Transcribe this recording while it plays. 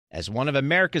As one of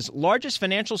America's largest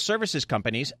financial services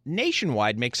companies,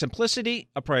 Nationwide makes simplicity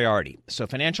a priority so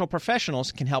financial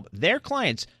professionals can help their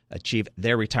clients achieve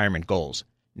their retirement goals.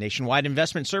 Nationwide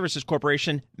Investment Services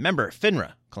Corporation, member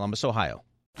FINRA, Columbus, Ohio.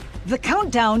 The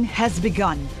countdown has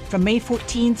begun. From May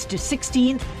 14th to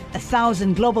 16th,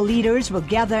 1,000 global leaders will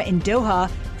gather in Doha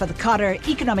for the Qatar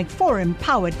Economic Forum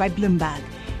powered by Bloomberg.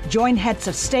 Join heads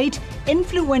of state,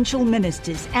 influential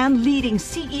ministers, and leading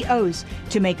CEOs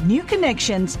to make new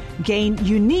connections, gain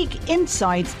unique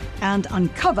insights, and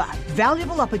uncover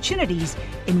valuable opportunities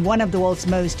in one of the world's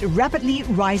most rapidly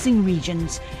rising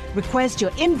regions. Request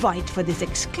your invite for this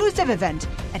exclusive event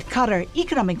at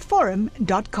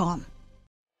QatarEconomicForum.com.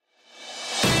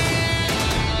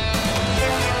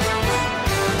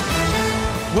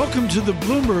 Welcome to the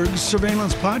Bloomberg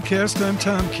Surveillance Podcast. I'm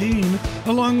Tom Keene,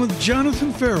 along with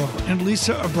Jonathan Farrell and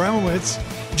Lisa Abramowitz.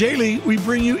 Daily, we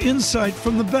bring you insight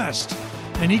from the best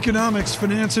in economics,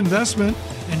 finance, investment,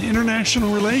 and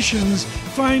international relations.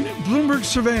 Find Bloomberg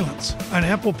Surveillance on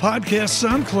Apple Podcasts,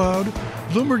 SoundCloud,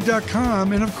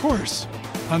 Bloomberg.com, and of course,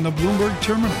 on the Bloomberg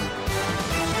Terminal.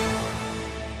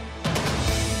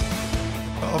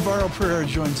 Alvaro Pereira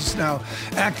joins us now,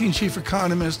 acting chief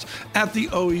economist at the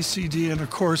OECD, and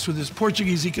of course with his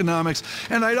Portuguese economics.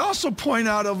 And I'd also point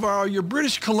out, Alvaro, your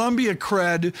British Columbia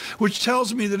cred, which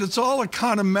tells me that it's all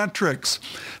econometrics.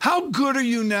 How good are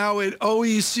you now at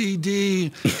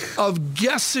OECD of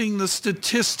guessing the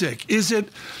statistic?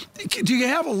 Do you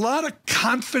have a lot of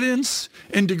confidence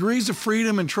and degrees of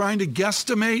freedom in trying to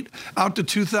guesstimate out to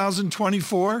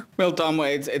 2024? Well, Tom,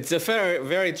 it's a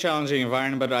very challenging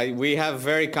environment, but we have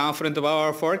very confident about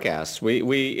our forecasts.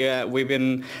 We've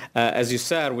been, as you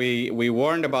said, we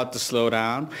warned about the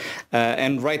slowdown,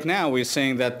 and right now we're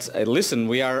saying that listen,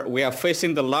 we are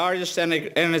facing the largest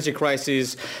energy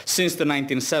crisis since the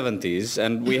 1970s,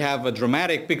 and we have a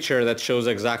dramatic picture that shows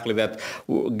exactly that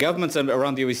governments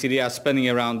around the OECD are spending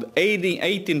around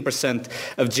 18%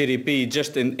 of GDP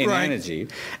just in right. energy,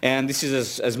 and this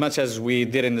is as much as we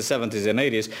did in the 70s and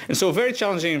 80s, and so a very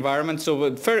challenging environment.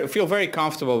 So we feel very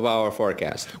comfortable about our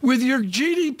forecast. With your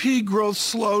GDP growth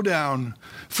slowdown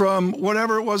from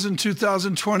whatever it was in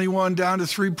 2021 down to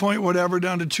 3 point whatever,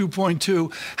 down to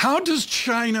 2.2, how does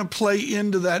China play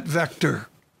into that vector?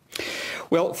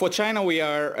 Well, for China, we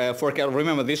are forecasting.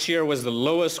 Remember, this year was the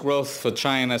lowest growth for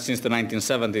China since the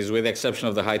 1970s, with the exception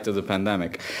of the height of the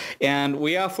pandemic. And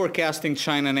we are forecasting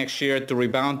China next year to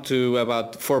rebound to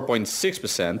about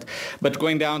 4.6%, but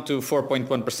going down to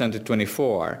 4.1% in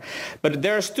 24. But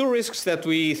there are two risks that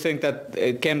we think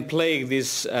that can plague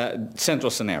this central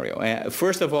scenario.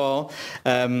 First of all,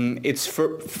 it's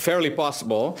fairly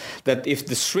possible that if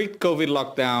the strict COVID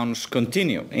lockdowns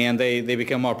continue and they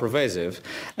become more pervasive,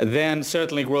 then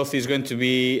certainly growth is going to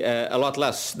be a lot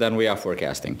less than we are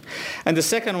forecasting. And the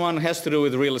second one has to do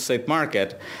with the real estate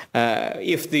market.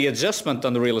 If the adjustment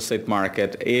on the real estate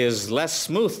market is less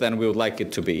smooth than we would like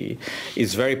it to be,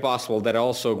 it's very possible that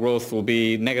also growth will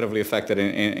be negatively affected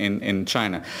in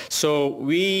China. So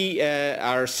we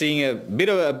are seeing a bit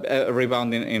of a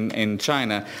rebound in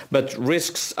China, but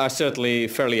risks are certainly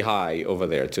fairly high over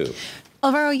there too.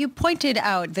 Alvaro, you pointed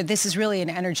out that this is really an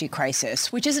energy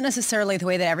crisis, which isn't necessarily the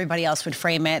way that everybody else would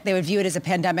frame it. They would view it as a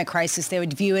pandemic crisis. They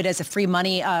would view it as a free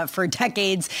money for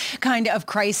decades kind of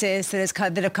crisis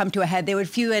that have come to a head. They would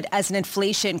view it as an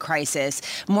inflation crisis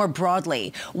more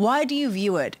broadly. Why do you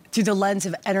view it through the lens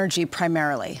of energy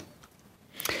primarily?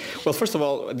 Well, first of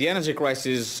all, the energy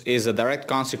crisis is a direct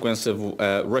consequence of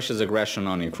Russia's aggression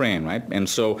on Ukraine, right? And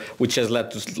so, which has led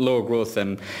to lower growth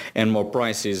and more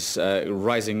prices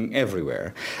rising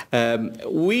everywhere.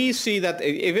 We see that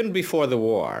even before the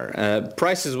war,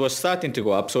 prices were starting to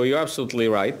go up. So you're absolutely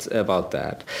right about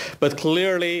that. But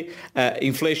clearly,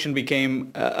 inflation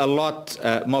became a lot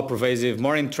more pervasive,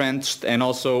 more entrenched, and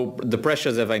also the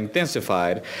pressures have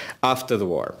intensified after the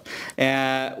war.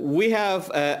 We have,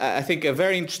 I think, a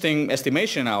very interesting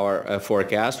estimation in our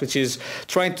forecast, which is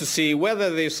trying to see whether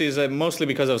this is mostly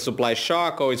because of supply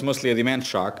shock or it's mostly a demand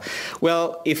shock.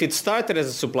 Well, if it started as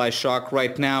a supply shock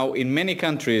right now in many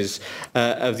countries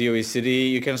of the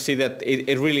OECD, you can see that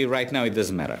it really right now it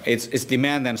doesn't matter. It's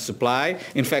demand and supply.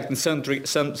 In fact, in some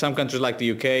countries like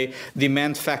the UK,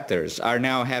 demand factors are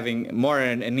now having more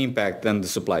an impact than the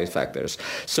supply factors.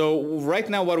 So right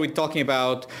now what we're talking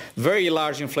about, very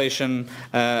large inflation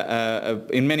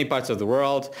in many parts of the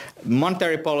world.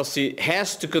 Monetary policy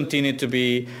has to continue to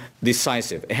be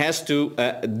decisive. It has to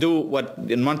do what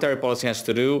monetary policy has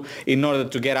to do in order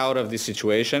to get out of this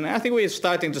situation. And I think we're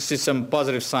starting to see some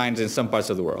positive signs in some parts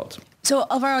of the world. So,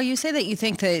 Alvaro, you say that you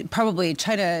think that probably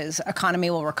China's economy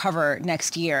will recover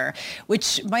next year,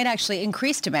 which might actually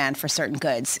increase demand for certain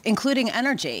goods, including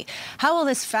energy. How will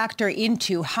this factor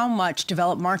into how much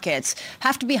developed markets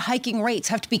have to be hiking rates,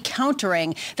 have to be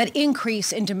countering that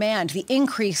increase in demand, the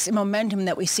increase in momentum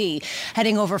that we see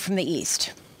heading over from the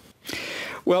East?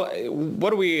 Well,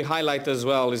 what we highlight as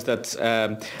well is that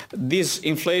this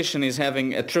inflation is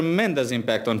having a tremendous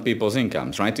impact on people's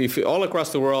incomes, right? If all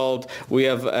across the world we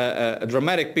have a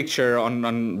dramatic picture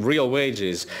on real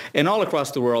wages, and all across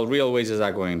the world real wages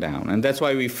are going down. And that's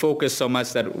why we focus so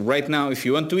much that right now, if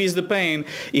you want to ease the pain,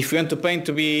 if you want the pain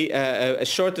to be as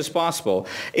short as possible,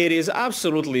 it is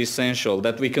absolutely essential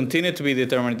that we continue to be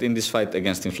determined in this fight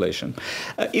against inflation.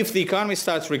 If the economy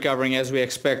starts recovering as we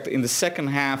expect in the second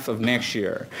half of next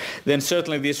year, then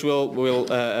certainly this will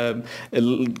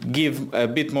give a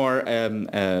bit more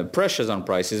pressures on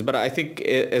prices. But I think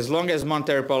as long as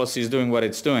monetary policy is doing what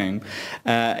it's doing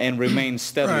and remains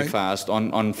steadily fast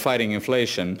on fighting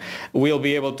inflation, we'll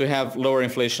be able to have lower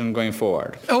inflation going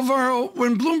forward. Alvaro,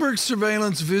 when Bloomberg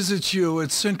Surveillance visits you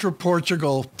at Central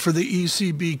Portugal for the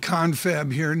ECB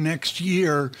confab here next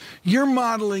year, you're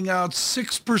modeling out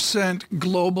 6%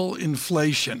 global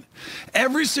inflation.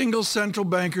 Every single central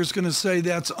banker is going to say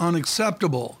that's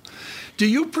unacceptable. Do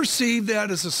you perceive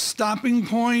that as a stopping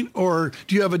point, or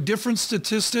do you have a different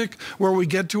statistic where we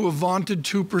get to a vaunted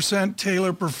 2%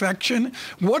 Taylor perfection?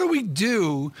 What do we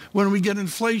do when we get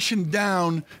inflation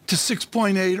down to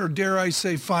 6.8 or dare I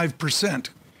say 5%?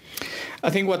 I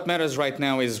think what matters right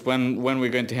now is when we're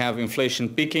going to have inflation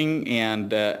peaking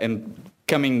and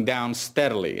coming down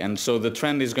steadily, and so the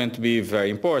trend is going to be very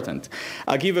important.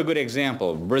 I'll give a good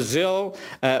example. Brazil,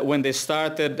 when they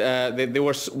started, they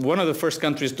were one of the first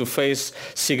countries to face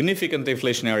significant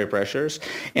inflationary pressures,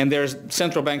 and their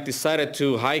central bank decided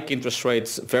to hike interest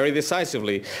rates very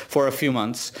decisively for a few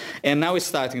months, and now it's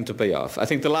starting to pay off. I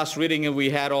think the last reading we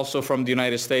had also from the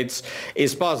United States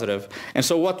is positive, and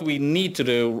so what we need to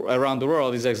do around the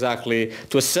world is exactly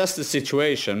to assess the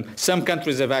situation. Some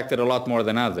countries have acted a lot more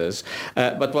than others.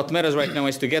 But what matters right now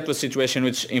is to get to a situation in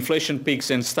which inflation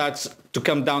peaks and starts to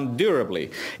come down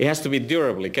durably. It has to be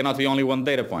durably. It cannot be only one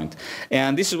data point.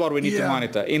 And this is what we need to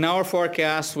monitor. In our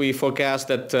forecast, we forecast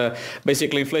that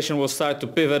basically inflation will start to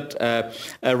pivot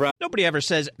around. Nobody ever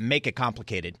says make it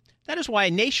complicated. That is why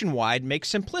Nationwide makes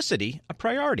simplicity a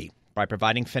priority by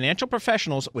providing financial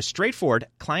professionals with straightforward,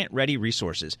 client-ready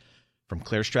resources. From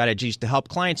clear strategies to help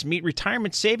clients meet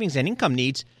retirement savings and income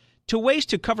needs, to ways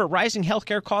to cover rising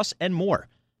healthcare costs and more.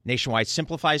 Nationwide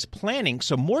simplifies planning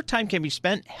so more time can be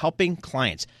spent helping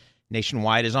clients.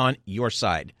 Nationwide is on your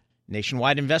side.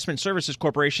 Nationwide Investment Services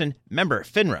Corporation, member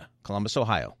FINRA, Columbus,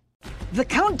 Ohio. The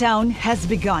countdown has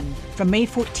begun. From May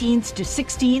 14th to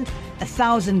 16th,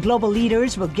 1,000 global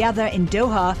leaders will gather in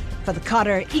Doha for the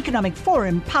Qatar Economic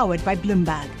Forum powered by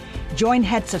Bloomberg. Join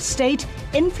heads of state,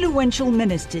 influential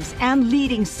ministers, and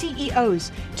leading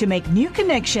CEOs to make new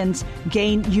connections,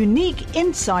 gain unique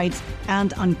insights,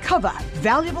 and uncover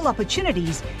valuable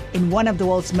opportunities in one of the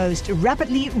world's most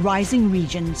rapidly rising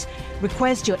regions.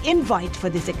 Request your invite for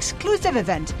this exclusive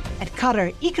event at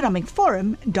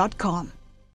QatarEconomicForum.com.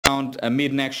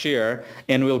 Mid next year,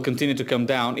 and will continue to come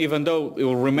down, even though it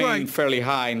will remain fairly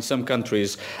high in some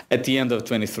countries at the end of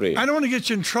 23. I don't want to get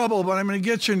you in trouble, but I'm going to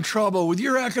get you in trouble. With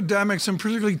your academics and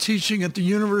particularly teaching at the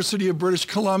University of British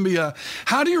Columbia,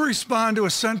 how do you respond to a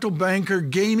central banker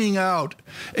gaming out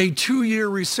a 2-year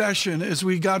recession as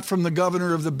we got from the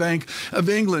governor of the Bank of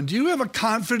England? Do you have a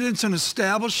confidence in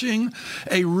establishing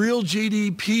a real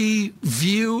GDP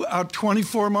view out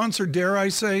 24 months, or dare I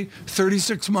say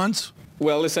 36 months?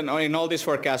 Well, listen, in all these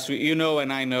forecasts, you know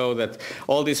and I know that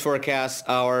all these forecasts,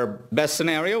 our best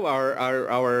scenario,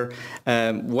 our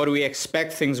what do we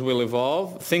expect things will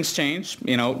evolve. Things change.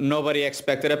 You know, nobody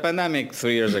expected a pandemic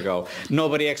 3 years ago.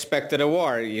 Nobody expected a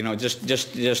war, you know, just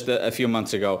a few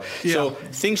months ago. Yeah. So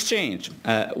things change.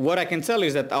 What I can tell you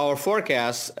is that our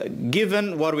forecasts,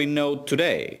 given what we know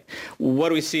today,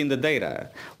 what we see in the data,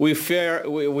 we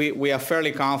are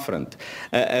fairly confident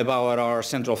about our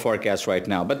central forecast right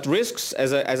now. But risks,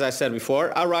 as I said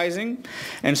before, are rising,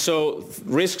 and so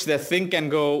risks that things can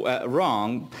go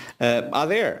wrong are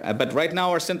there. But right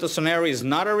now our central scenario is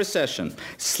not a recession.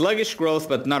 Sluggish growth,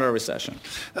 but not a recession.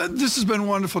 This has been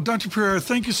wonderful. Dr. Pereira,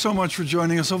 thank you so much for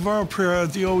joining us. Alvaro Pereira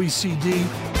at the OECD.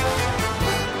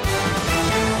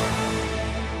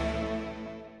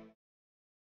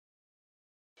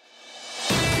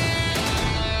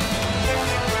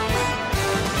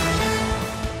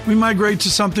 we migrate to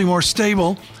something more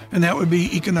stable, and that would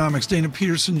be economics. Dana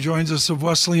Peterson joins us of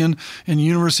Wesleyan and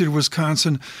University of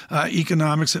Wisconsin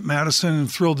economics at Madison, and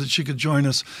thrilled that she could join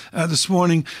us this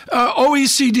morning.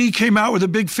 OECD came out with a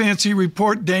big fancy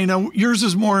report. Dana, yours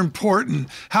is more important.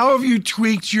 How have you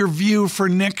tweaked your view for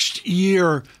next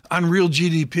year on real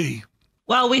GDP?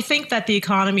 Well, we think that the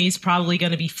economy is probably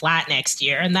going to be flat next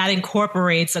year, and that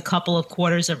incorporates a couple of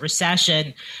quarters of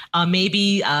recession.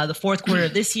 Maybe the fourth quarter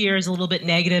of this year is a little bit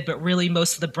negative, but really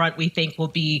most of the brunt we think will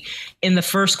be in the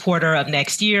first quarter of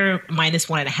next year, minus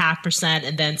 1.5%,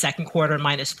 and then second quarter,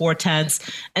 minus 0.4%,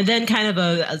 and then kind of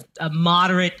a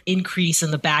moderate increase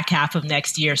in the back half of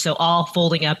next year. So all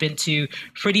folding up into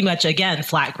pretty much, again,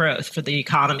 flat growth for the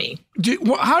economy.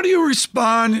 How do you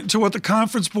respond to what the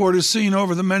Conference Board has seen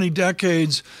over the many decades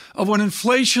of when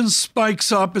inflation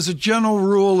spikes up? As a general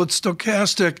rule, it's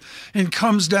stochastic and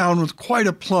comes down with quite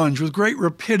a plunge, with great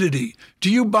rapidity.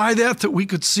 Do you buy that we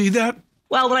could see that?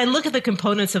 Well, when I look at the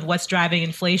components of what's driving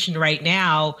inflation right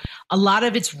now, a lot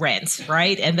of it's rent,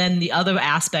 right? And then the other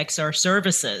aspects are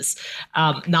services,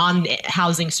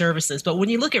 non-housing services. But when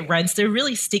you look at rents, they're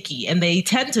really sticky, and they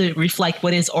tend to reflect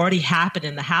what has already happened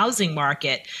in the housing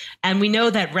market. And we know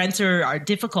that rents are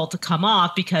difficult to come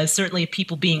off because certainly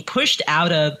people being pushed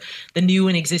out of the new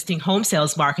and existing home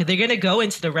sales market, they're going to go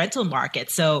into the rental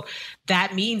market. So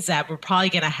that means that we're probably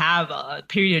going to have a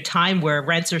period of time where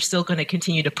rents are still going to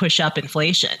continue to push up inflation.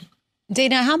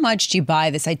 Dana, how much do you buy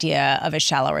this idea of a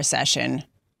shallow recession?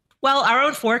 Well, our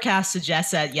own forecast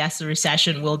suggests that, yes, the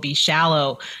recession will be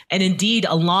shallow. And indeed,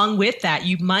 along with that,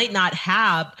 you might not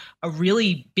have a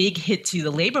really big hit to the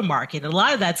labor market. And a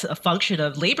lot of that's a function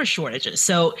of labor shortages.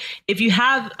 So if you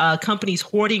have companies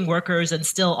hoarding workers and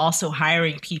still also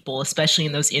hiring people, especially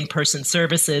in those in-person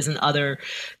services and other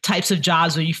types of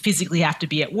jobs where you physically have to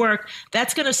be at work,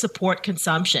 that's going to support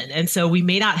consumption. And so we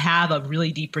may not have a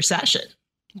really deep recession.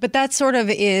 But that sort of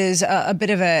is a bit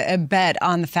of a bet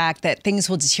on the fact that things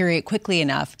will deteriorate quickly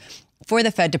enough for the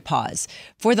Fed to pause,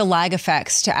 for the lag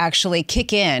effects to actually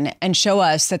kick in and show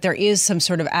us that there is some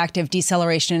sort of active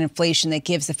deceleration in inflation that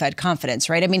gives the Fed confidence,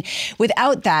 right? I mean,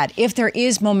 without that, if there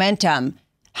is momentum,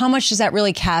 how much does that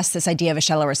really cast this idea of a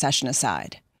shallow recession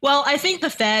aside? Well, I think the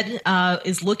Fed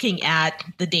is looking at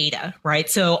the data, right?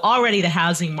 So already the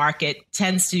housing market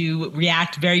tends to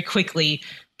react very quickly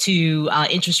to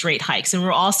interest rate hikes. And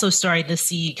we're also starting to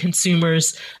see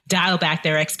consumers dial back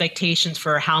their expectations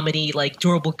for how many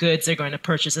durable goods they're going to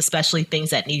purchase, especially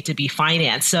things that need to be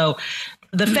financed. So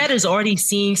the Fed is already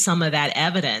seeing some of that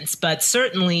evidence, but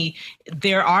certainly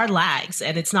there are lags,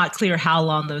 and it's not clear how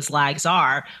long those lags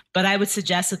are. But I would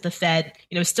suggest that the Fed,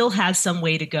 still has some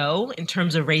way to go in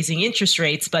terms of raising interest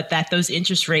rates, but that those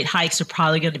interest rate hikes are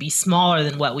probably going to be smaller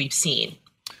than what we've seen.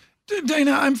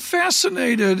 Dana, I'm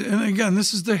fascinated, and again,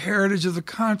 this is the heritage of the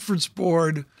Conference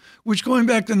Board, which going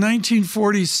back to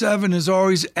 1947 has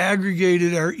always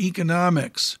aggregated our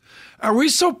economics. Are we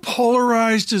so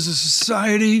polarized as a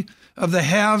society of the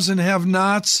haves and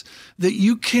have-nots that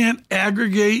you can't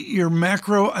aggregate your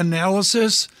macro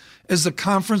analysis as the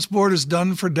Conference Board has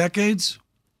done for decades?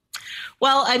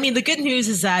 Well, I mean, the good news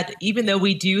is that even though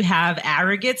we do have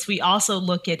aggregates, we also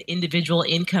look at individual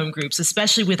income groups,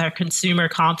 especially with our consumer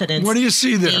confidence. What do you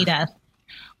see there? Data.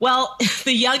 Well,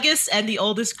 the youngest and the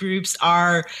oldest groups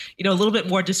are, a little bit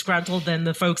more disgruntled than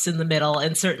the folks in the middle.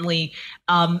 And certainly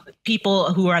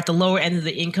people who are at the lower end of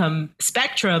the income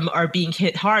spectrum are being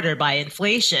hit harder by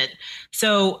inflation.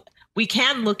 So we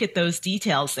can look at those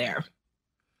details there.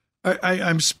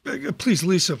 I'm please,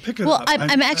 Lisa, pick it up. Well,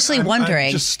 I'm actually wondering,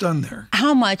 I'm just stunned there,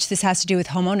 how much this has to do with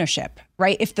home ownership,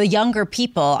 right? If the younger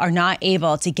people are not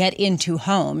able to get into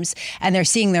homes and they're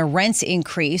seeing their rents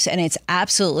increase, and it's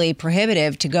absolutely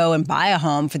prohibitive to go and buy a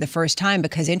home for the first time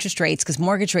because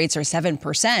mortgage rates are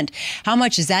 7%. How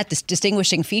much is that this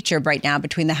distinguishing feature right now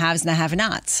between the haves and the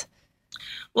have-nots?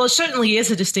 Well, it certainly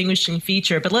is a distinguishing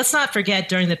feature, but let's not forget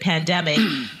during the pandemic,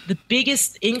 the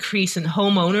biggest increase in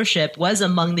home ownership was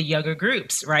among the younger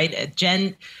groups, right?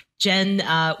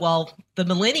 The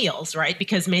millennials, right?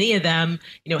 Because many of them,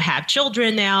 have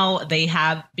children now. They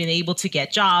have been able to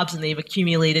get jobs and they've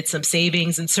accumulated some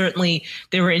savings. And certainly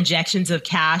there were injections of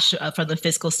cash from the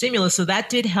fiscal stimulus. So that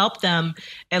did help them,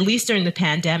 at least during the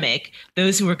pandemic,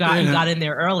 those who got in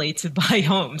there early to buy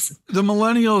homes. The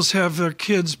millennials have their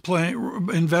kids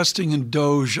investing in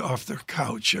Doge off their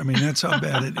couch. I mean, that's how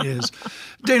bad it is.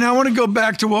 Dana, I want to go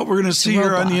back to what we're going to see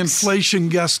here on the inflation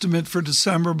guesstimate for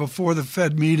December before the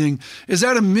Fed meeting. Is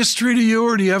that a mystery to you,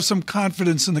 or do you have some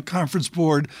confidence in the Conference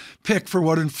Board pick for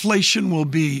what inflation will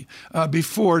be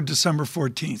before December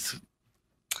 14th?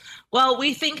 Well,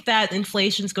 we think that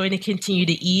inflation is going to continue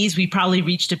to ease. We probably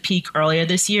reached a peak earlier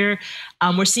this year.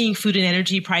 We're seeing food and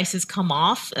energy prices come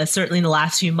off, certainly in the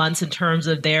last few months in terms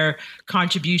of their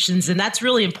contributions. And that's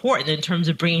really important in terms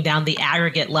of bringing down the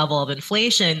aggregate level of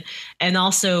inflation, and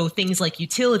also things like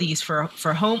utilities for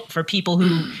people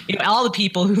who, all the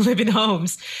people who live in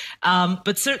homes.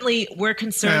 But certainly we're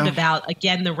concerned about,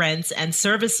 again, the rents and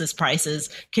services prices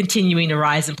continuing to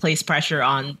rise and place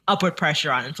upward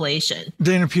pressure on inflation.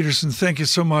 Dana Peterson, thank you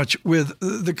so much with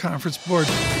the Conference Board.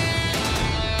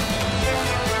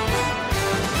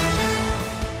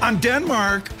 On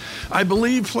Denmark, I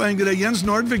believe playing today, Jens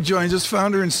Nordvik joins us,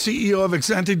 founder and CEO of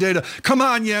Exante Data. Come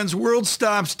on, Jens, world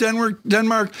stops,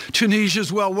 Denmark, Tunisia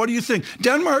as well. What do you think?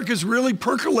 Denmark is really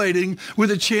percolating with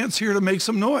a chance here to make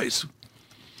some noise.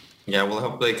 Yeah, we'll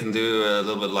hope they can do a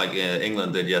little bit like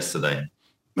England did yesterday.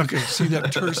 Okay, see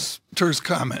that terse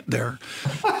comment there.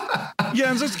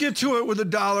 Jens, let's get to it with the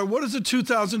dollar. What is the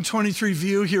 2023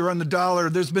 view here on the dollar?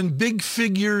 There's been big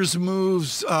figures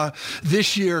moves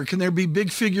this year. Can there be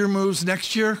big figure moves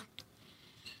next year?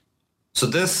 So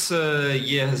this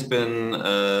year has been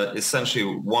essentially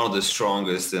one of the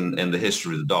strongest in the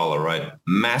history of the dollar, right?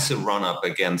 Massive run up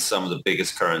against some of the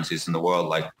biggest currencies in the world,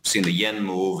 like we've seen the yen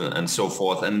move and so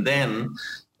forth. And then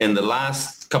in the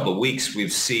last couple of weeks,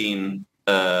 we've seen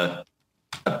a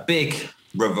big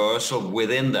reversal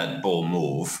within that bull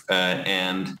move,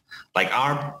 and like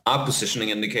our positioning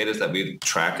indicators that we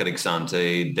track at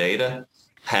Exante Data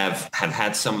have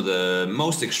had some of the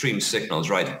most extreme signals,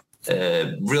 right?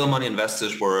 Real money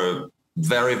investors were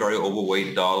very, very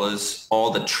overweight dollars.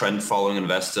 All the trend following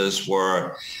investors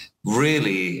were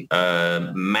really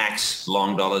max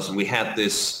long dollars, and we had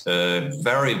this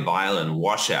very violent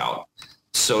washout.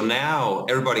 So now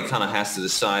everybody kind of has to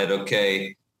decide,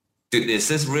 okay, is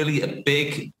this really a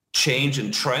big change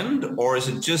in trend, or is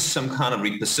it just some kind of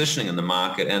repositioning in the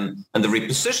market? And the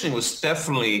repositioning was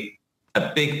definitely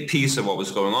a big piece of what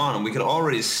was going on. And we could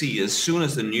already see as soon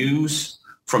as the news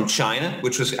from China,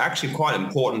 which was actually quite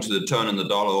important to the turn in the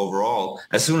dollar overall,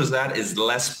 as soon as that is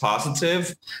less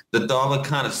positive, the dollar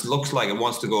kind of looks like it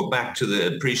wants to go back to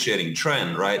the appreciating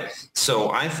trend, right? So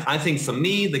I think for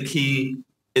me, the key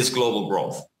is global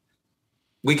growth.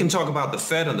 We can talk about the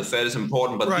Fed, and the Fed is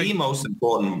important, but the most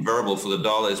important variable for the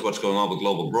dollar is what's going on with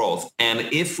global growth. And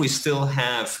if we still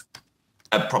have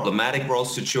a problematic growth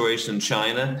situation in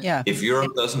China, if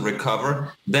Europe doesn't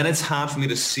recover, then it's hard for me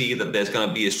to see that there's going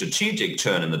to be a strategic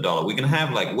turn in the dollar. We can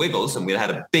have like wiggles, and we had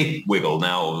a big wiggle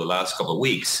now over the last couple of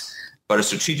weeks, but a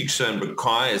strategic turn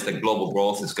requires that global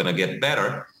growth is going to get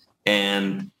better.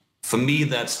 And for me,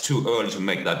 that's too early to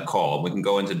make that call. We can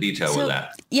go into detail with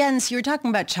that. Jens, you were talking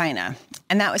about China,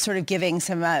 and that was sort of giving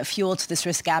some fuel to this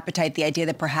risk appetite, the idea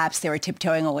that perhaps they were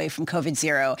tiptoeing away from COVID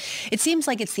zero. It seems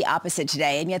like it's the opposite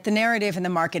today, and yet the narrative in the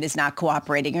market is not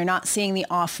cooperating. You're not seeing the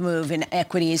off move in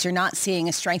equities. You're not seeing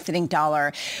a strengthening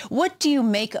dollar. What do you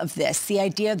make of this, the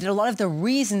idea that a lot of the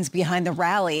reasons behind the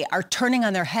rally are turning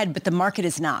on their head, but the market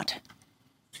is not?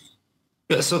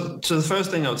 Yeah, so the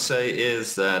first thing I would say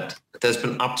is that there's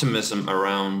been optimism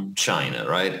around China,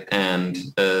 right? And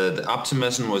the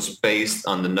optimism was based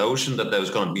on the notion that there was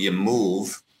going to be a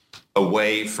move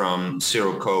away from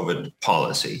zero COVID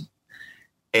policy.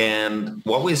 And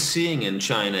what we're seeing in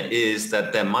China is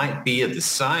that there might be a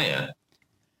desire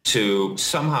to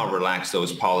somehow relax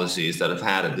those policies that have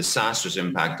had a disastrous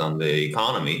impact on the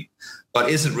economy. But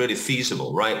is it really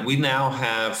feasible, right? We now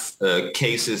have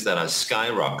cases that are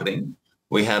skyrocketing.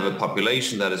 We have a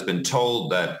population that has been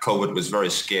told that COVID was very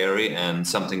scary and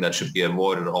something that should be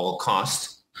avoided at all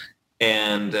costs.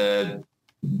 And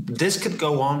this could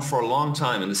go on for a long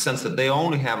time in the sense that they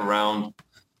only have around,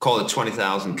 call it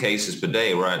 20,000 cases per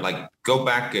day, right? Like go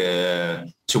back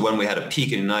to when we had a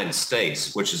peak in the United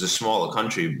States, which is a smaller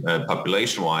country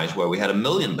population-wise, where we had 1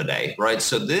 million per day, right?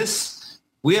 So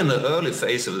we're in the early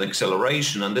phase of an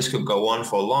acceleration, and this could go on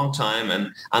for a long time.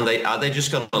 And are they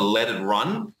just going to let it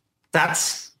run?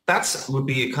 That's would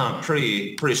be a kind of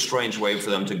pretty strange way for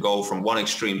them to go from one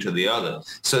extreme to the other.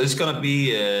 So it's going to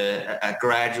be a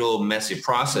gradual, messy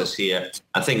process here.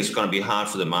 I think it's going to be hard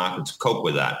for the market to cope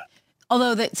with that.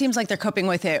 Although it seems like they're coping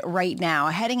with it right now.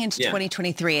 Heading into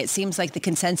 2023, it seems like the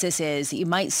consensus is that you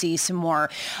might see some more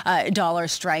dollar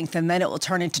strength, and then it will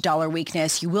turn into dollar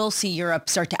weakness. You will see Europe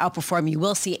start to outperform. You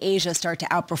will see Asia start to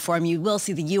outperform. You will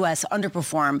see the U.S.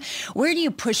 underperform. Where do you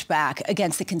push back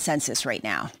against the consensus right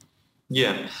now?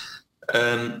 Yeah,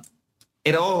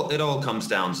 it all comes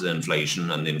down to the inflation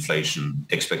and the inflation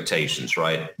expectations,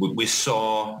 right? We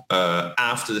saw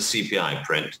after the CPI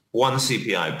print, one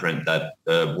CPI print that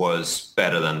was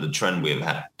better than the trend we've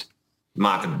had.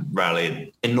 market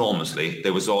rallied enormously.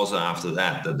 There was also after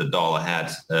that the dollar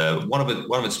had one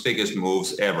of its biggest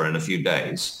moves ever in a few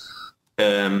days.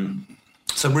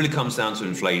 So it really comes down to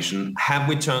inflation. Have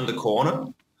we turned the corner,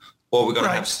 or are we going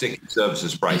to have sticky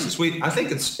services prices? I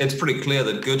think it's pretty clear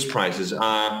that goods prices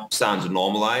are starting to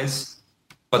normalize,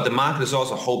 but the market is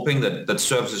also hoping that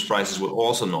services prices will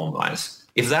also normalize.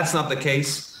 If that's not the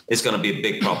case, it's going to be a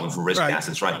big problem for risk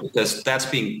assets, right? Because that's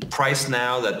being priced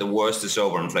now that the worst is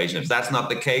over inflation. If that's not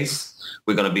the case,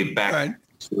 we're going to be back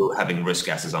to having risk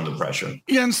assets under pressure.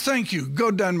 Jens, thank you. Go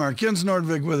Denmark. Jens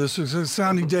Nordvig with us. It's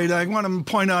sounding data. I want to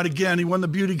point out again, he won the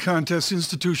beauty contest,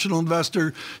 institutional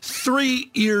investor,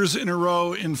 3 years in a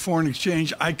row in foreign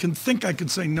exchange. I can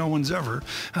say no one's ever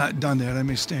done that. I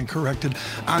may stand corrected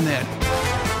on that.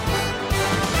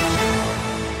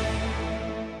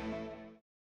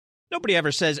 Nobody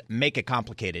ever says make it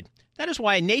complicated. That is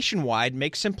why Nationwide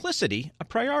makes simplicity a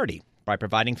priority by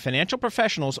providing financial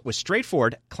professionals with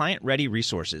straightforward, client-ready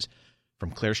resources.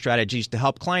 From clear strategies to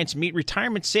help clients meet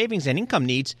retirement savings and income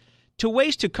needs, to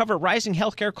ways to cover rising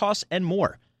healthcare costs and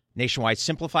more. Nationwide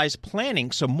simplifies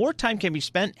planning so more time can be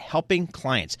spent helping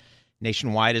clients.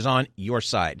 Nationwide is on your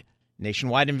side.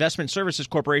 Nationwide Investment Services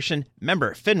Corporation,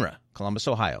 member FINRA, Columbus,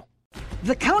 Ohio.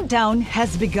 The countdown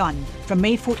has begun. From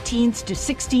May 14th to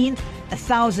 16th,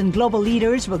 1,000 global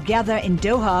leaders will gather in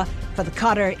Doha for the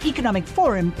Qatar Economic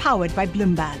Forum powered by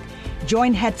Bloomberg.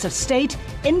 Join heads of state,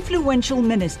 influential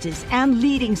ministers, and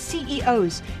leading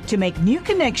CEOs to make new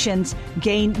connections,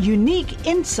 gain unique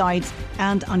insights,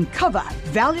 and uncover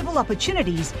valuable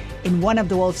opportunities in one of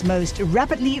the world's most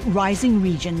rapidly rising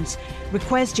regions.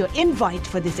 Request your invite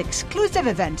for this exclusive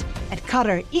event at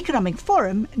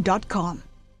QatarEconomicForum.com.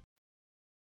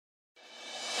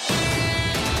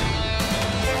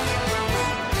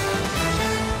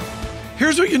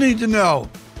 Here's what you need to know.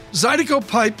 Zydeco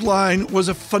Pipeline was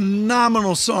a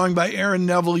phenomenal song by Aaron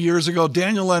Neville years ago.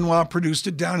 Daniel Lanois produced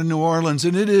it down in New Orleans,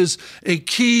 and it is a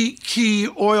key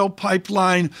oil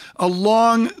pipeline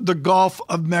along the Gulf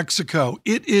of Mexico.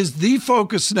 It is the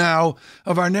focus now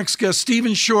of our next guest.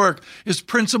 Stephen Shork is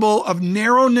principal of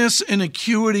narrowness and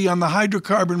acuity on the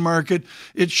hydrocarbon market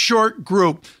at Shork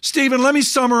Group. Stephen, let me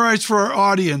summarize for our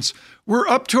audience. We're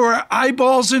up to our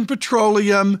eyeballs in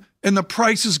petroleum, and the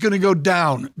price is going to go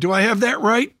down. Do I have that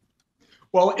right?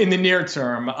 Well, in the near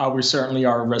term, we certainly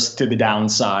are a risk to the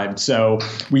downside. So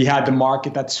we had the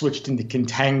market that switched into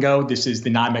contango. This is the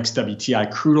NYMEX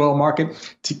WTI crude oil market.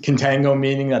 Contango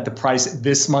meaning that the price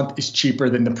this month is cheaper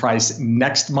than the price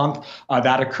next month.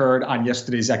 That occurred on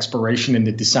yesterday's expiration in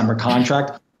the December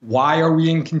contract. Why are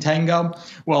we in contango?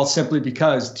 Well, simply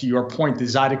because, to your point, the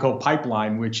Zydeco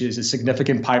pipeline, which is a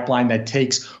significant pipeline that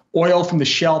takes oil from the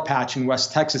shale patch in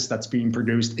West Texas that's being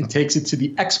produced and takes it to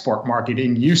the export market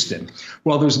in Houston.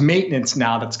 Well, there's maintenance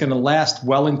now that's going to last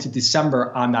well into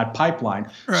December on that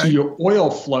pipeline. Right. So your oil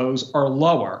flows are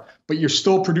lower, but you're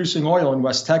still producing oil in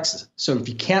West Texas. So if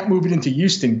you can't move it into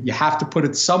Houston, you have to put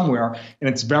it somewhere. And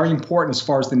it's very important as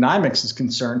far as the NYMEX is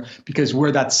concerned, because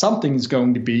where that something is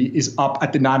going to be is up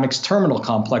at the NYMEX terminal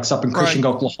complex up in Cushing,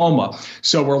 Oklahoma.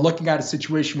 So we're looking at a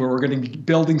situation where we're going to be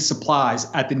building supplies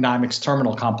at the NYMEX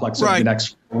terminal complex over the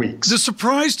next weeks. The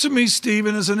surprise to me,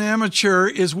 Stephen, as an amateur,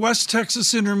 is West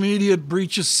Texas Intermediate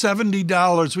breaches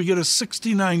 $70. We get a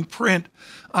 69 print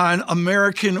on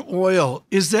American oil.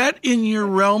 Is that in your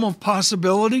realm of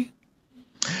possibility?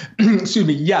 Excuse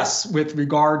me. Yes, with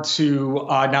regard to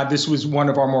now, this was one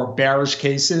of our more bearish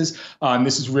cases.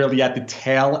 This is really at the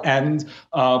tail end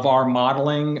of our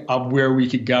modeling of where we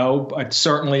could go. But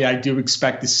certainly, I do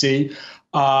expect to see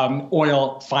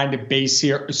oil find a base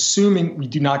here, assuming we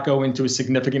do not go into a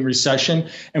significant recession.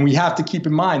 And we have to keep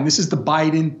in mind, this is the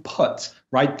Biden put,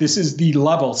 right? This is the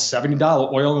level,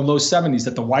 $70 oil in the low 70s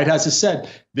that the White House has said.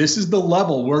 This is the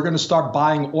level we're going to start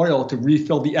buying oil to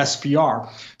refill the SPR.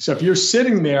 So if you're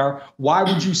sitting there, why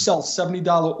would you sell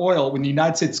 $70 oil when the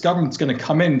United States government's going to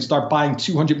come in and start buying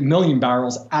 200 million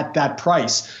barrels at that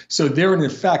price? So there, in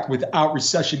effect, without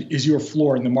recession, is your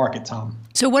floor in the market, Tom.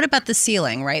 So what about the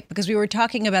ceiling, right? Because we were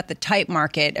talking about the tight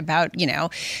market about,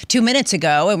 2 minutes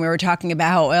ago, and we were talking about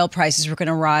how oil prices were going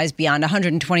to rise beyond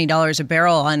 $120 a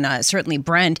barrel on certainly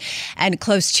Brent and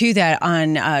close to that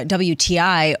on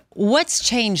WTI. What's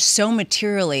changed so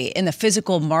materially in the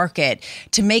physical market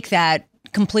to make that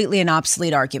completely an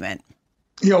obsolete argument?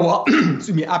 Yeah, well,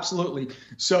 excuse me, absolutely.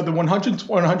 So the 100 to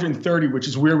 130, which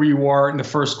is where we were in the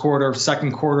first quarter,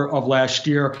 second quarter of last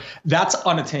year, that's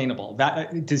unattainable.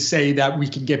 That to say that we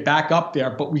can get back up there,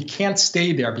 but we can't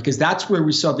stay there because that's where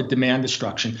we saw the demand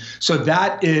destruction. So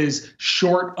that is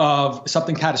short of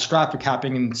something catastrophic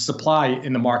happening in supply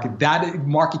in the market. That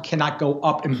market cannot go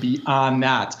up and beyond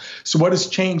that. So what has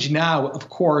changed now, of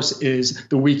course, is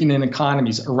the weakening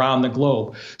economies around the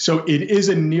globe. So it is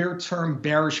a near-term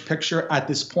bearish picture at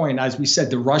this point. As we said,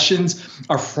 the Russians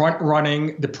are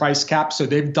front-running the price cap, so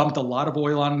they've dumped a lot of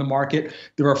oil on the market.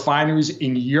 The refineries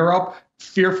in Europe,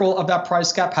 fearful of that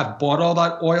price cap, have bought all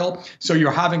that oil. So you're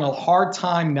having a hard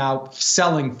time now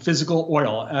selling physical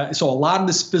oil. So a lot of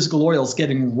this physical oil is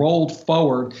getting rolled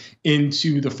forward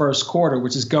into the first quarter,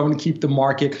 which is going to keep the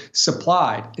market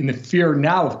supplied. And the fear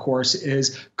now, of course,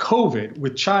 is COVID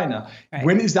with China. Right.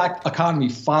 When is that economy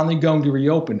finally going to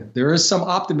reopen? There is some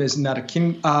optimism that it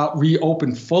can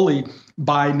reopen fully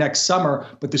by next summer,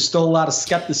 but there's still a lot of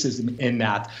skepticism in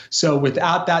that. So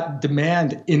without that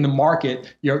demand in the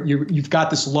market, you've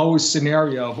got this lowest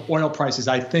scenario of oil prices.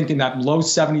 I think in that low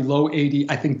 70, low 80,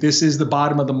 I think this is the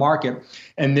bottom of the market.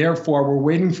 And therefore, we're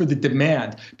waiting for the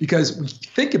demand because we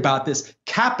think about this,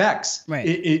 CapEx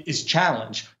is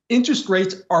challenged. Interest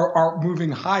rates are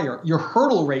moving higher. Your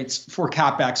hurdle rates for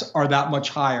CapEx are that much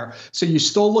higher. So you're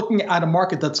still looking at a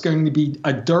market that's going to be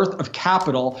a dearth of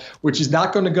capital, which is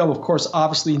not going to go, of course,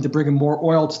 obviously into bringing more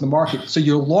oil to the market. So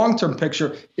your long-term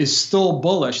picture is still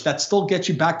bullish. That still gets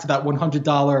you back to that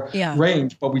 $100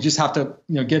 range, but we just have to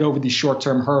get over these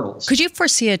short-term hurdles. Could you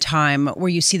foresee a time where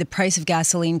you see the price of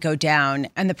gasoline go down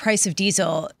and the price of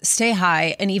diesel stay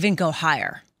high and even go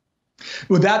higher?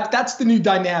 Well, that's the new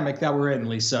dynamic that we're in,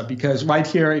 Lisa, because right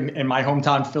here in my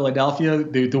hometown, Philadelphia,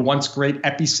 the once great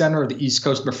epicenter of the East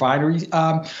Coast refinery,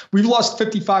 we've lost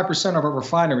 55% of our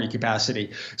refinery capacity.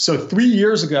 So 3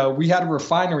 years ago, we had a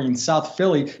refinery in South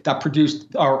Philly that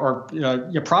produced or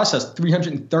processed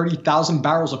 330,000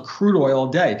 barrels of crude oil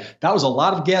a day. That was a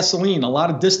lot of gasoline, a lot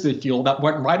of distillate fuel that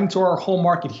went right into our home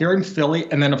market here in Philly.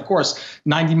 And then, of course,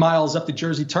 90 miles up the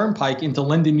Jersey Turnpike into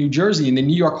Linden, New Jersey, in the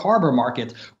New York Harbor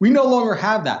market. We no longer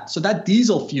have that. So that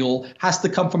diesel fuel has to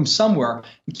come from somewhere.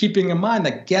 And keeping in mind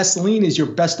that gasoline is your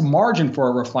best margin for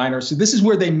a refiner. So this is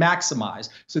where they maximize.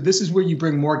 So this is where you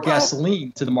bring more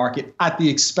gasoline to the market at the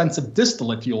expense of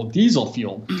distillate fuel, diesel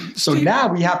fuel. So Steve,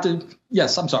 now we have to,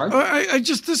 yes, I'm sorry.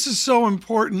 This is so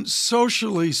important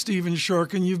socially, Stephen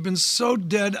Shork, and you've been so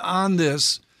dead on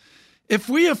this. If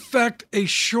we affect a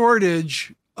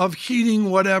shortage of heating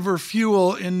whatever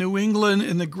fuel in New England,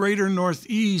 in the greater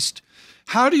Northeast,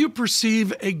 how do you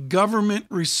perceive a government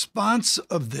response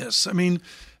of this? I mean,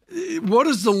 what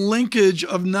is the linkage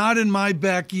of not in my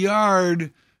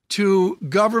backyard to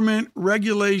government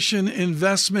regulation,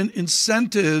 investment,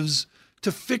 incentives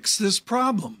to fix this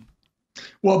problem?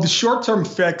 Well, the short-term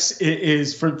fix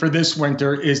is for this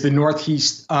winter is the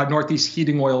Northeast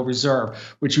Heating Oil Reserve,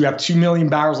 which you have 2 million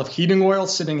barrels of heating oil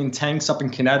sitting in tanks up in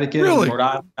Connecticut, and Rhode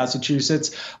Island,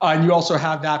 Massachusetts. And you also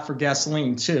have that for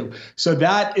gasoline, too. So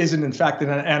that isn't, in fact,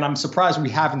 and I'm surprised we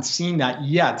haven't seen that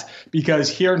yet, because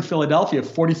here in Philadelphia,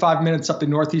 45 minutes up the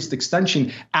Northeast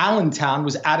Extension, Allentown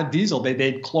was out of diesel.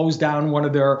 They'd closed down one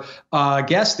of their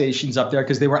gas stations up there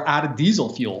because they were out of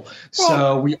diesel fuel. Well,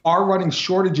 so we are running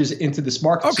shortages into this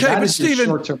market. Okay, so but Stephen,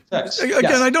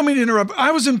 again, I don't mean to interrupt.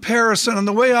 I was in Paris, and on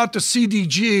the way out to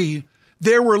CDG,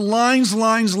 there were lines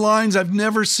I've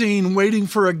never seen waiting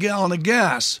for a gallon of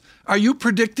gas. Are you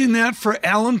predicting that for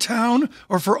Allentown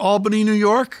or for Albany, New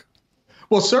York?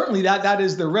 Well, certainly that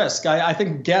is the risk. I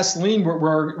think gasoline,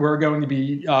 we're going to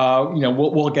be,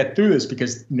 we'll get through this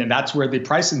because that's where the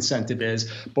price incentive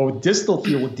is. But with distillate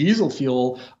fuel, with diesel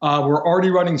fuel, we're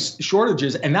already running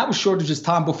shortages. And that was shortages,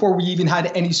 Tom, before we even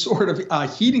had any sort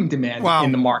of heating demand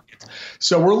in the market.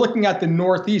 So we're looking at the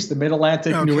Northeast, the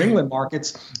Mid-Atlantic, New England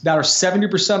markets that are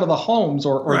 70% of the homes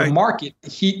or the market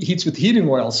heats with heating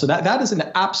oil. So that is an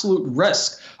absolute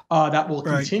risk. That will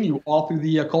continue all through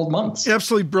the cold months.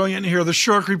 Absolutely brilliant here. The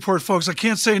Shork Report, folks. I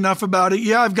can't say enough about it.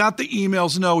 Yeah, I've got the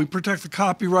emails. No, we protect the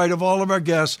copyright of all of our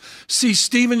guests. See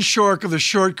Stephen Shork of the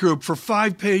Short Group for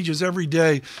 5 pages every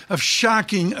day of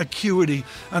shocking acuity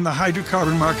on the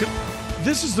hydrocarbon market.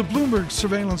 This is the Bloomberg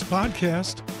Surveillance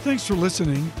Podcast. Thanks for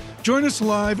listening. Join us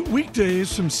live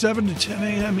weekdays from 7 to 10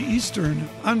 a.m. Eastern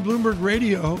on Bloomberg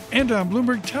Radio and on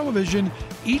Bloomberg Television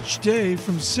each day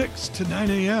from 6 to 9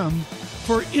 a.m.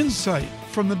 for insight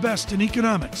from the best in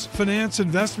economics, finance,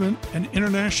 investment, and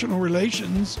international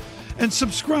relations. And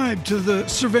subscribe to the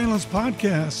Surveillance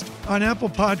Podcast on Apple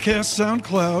Podcasts,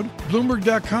 SoundCloud,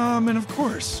 Bloomberg.com, and of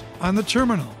course, on the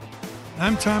terminal.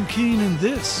 I'm Tom Keene, and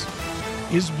this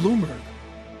is Bloomberg.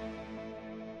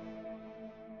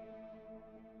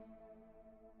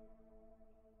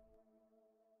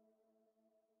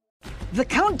 The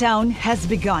countdown has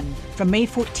begun. From May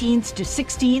 14th to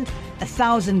 16th,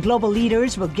 1,000 global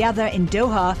leaders will gather in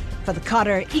Doha for the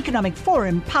Qatar Economic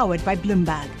Forum powered by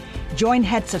Bloomberg. Join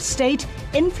heads of state,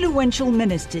 influential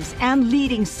ministers, and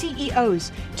leading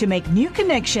CEOs to make new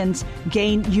connections,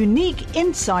 gain unique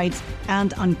insights,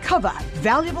 and uncover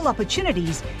valuable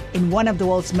opportunities in one of the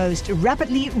world's most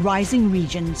rapidly rising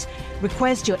regions.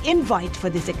 Request your invite for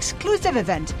this exclusive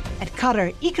event at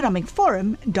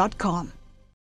QatarEconomicForum.com.